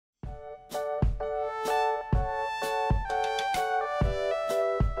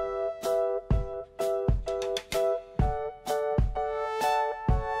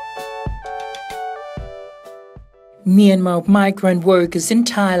Myanmar migrant workers in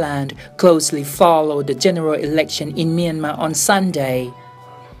Thailand closely follow the general election in Myanmar on Sunday.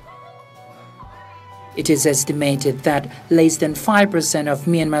 It is estimated that less than 5% of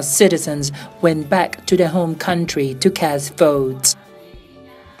Myanmar citizens went back to their home country to cast votes.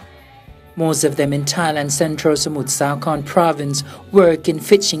 Most of them in Thailand's central Samut Sakhon province work in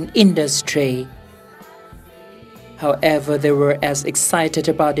fishing industry. However, they were as excited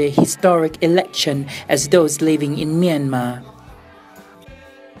about the historic election as those living in Myanmar.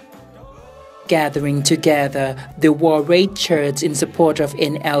 Gathering together, they wore red shirts in support of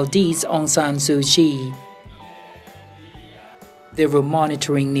NLD's Aung San Suu Kyi. They were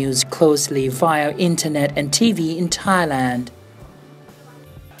monitoring news closely via internet and TV in Thailand.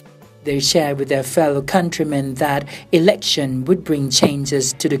 They shared with their fellow countrymen that election would bring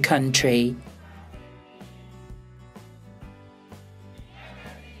changes to the country.